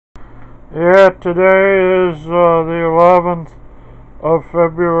Yeah, today is the 11th of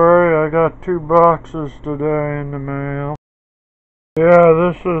February. I got 2 boxes today in the mail. Yeah,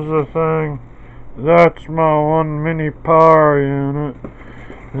 this is the thing. That's my one mini power unit.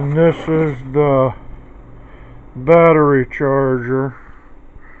 And this is the battery charger.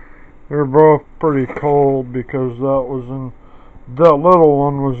 They're both pretty cold because that little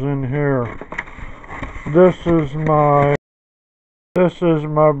one was in here. This is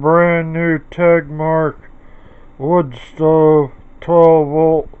my brand new Tegmark wood stove 12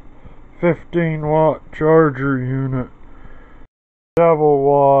 volt 15 watt charger unit. Devil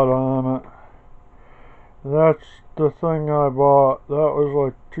watt on it. That's the thing I bought. That was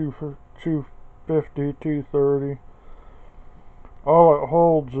like 250, 230. All it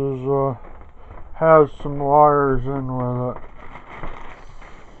holds is has some wires in with it.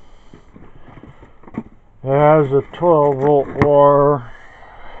 It has a 12 volt wire.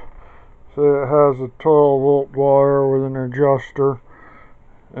 So it has a 12 volt wire with an adjuster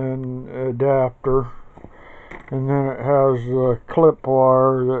and adapter, and then it has a clip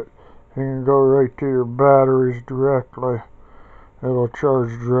wire that you can go right to your batteries directly. It'll charge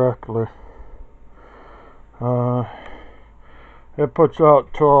directly. It puts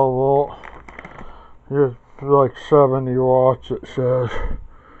out 12 volt. It's like 70 watts it says.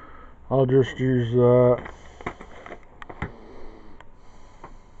 I'll just use that.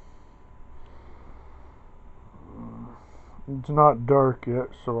 It's not dark yet,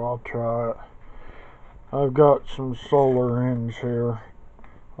 so I'll try it. I've got some solar ends here.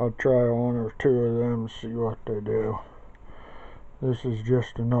 I'll try one or two of them, see what they do. This is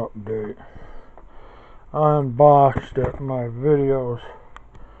just an update. I unboxed it. My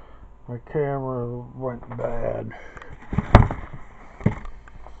camera went bad.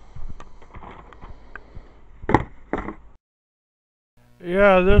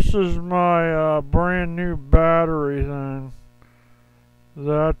 Yeah, this is my brand new battery thing.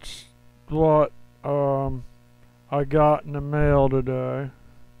 That's what I got in the mail today.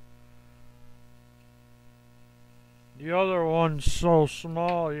 The other one's so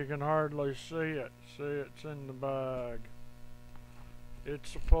small you can hardly see it. See, it's in the bag.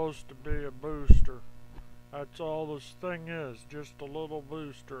 It's supposed to be a booster. That's all this thing is, just a little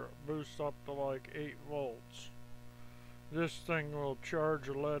booster. It boosts up to like 8 volts. This thing will charge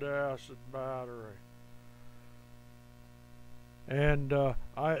a lead acid battery. And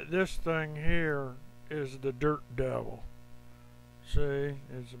this thing here is the dirt devil. See,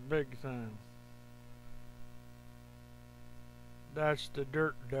 it's a big thing. That's the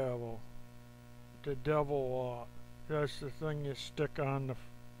dirt devil. The devil watt. That's the thing you stick on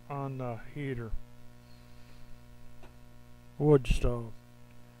the heater. Wood stove.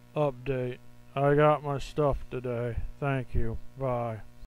 Update. I got my stuff today. Thank you. Bye.